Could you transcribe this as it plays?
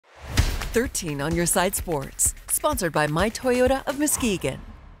13 on your side sports. Sponsored by My Toyota of Muskegon.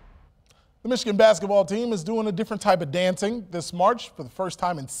 The Michigan basketball team is doing a different type of dancing this March. For the first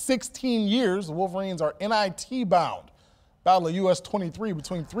time in 16 years, the Wolverines are NIT bound. Battle of US 23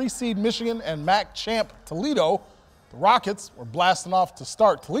 between 3-seed Michigan and MAC champ Toledo. The Rockets were blasting off to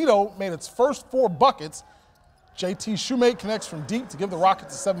start. Toledo made its first 4 buckets. JT Shoemate connects from deep to give the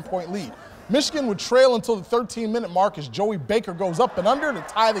Rockets a 7-point lead. Michigan would trail until the 13-minute mark as Joey Baker goes up and under to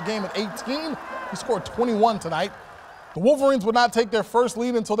tie the game at 18. He scored 21 tonight. The Wolverines would not take their first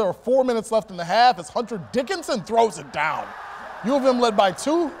lead until there were 4 minutes left in the half as Hunter Dickinson throws it down. U of M led by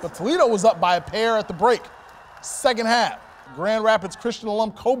 2, but Toledo was up by a pair at the break. Second half, Grand Rapids Christian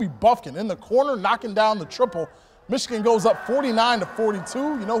alum Kobe Buffkin in the corner knocking down the triple. Michigan goes up 49-42.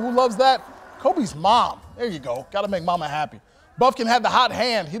 You know who loves that? Kobe's mom. There you go. Got to make mama happy. Buffkin had the hot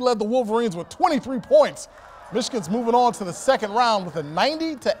hand. He led the Wolverines with 23 points. Michigan's moving on to the second round with a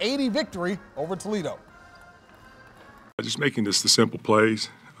 90-80 victory over Toledo. Just making this the simple plays.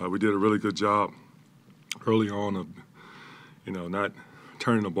 We did a really good job early on of, not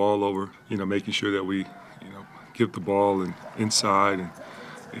turning the ball over, making sure that we, give the ball inside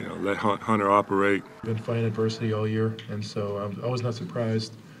and, let Hunter operate. Been fighting adversity all year, and so I was not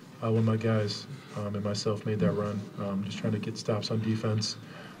surprised when my guys and myself made that run, just trying to get stops on defense.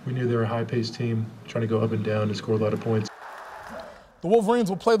 We knew they were a high-paced team, trying to go up and down and score a lot of points. The Wolverines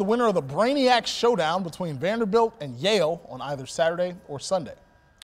will play the winner of the Brainiac Showdown between Vanderbilt and Yale on either Saturday or Sunday.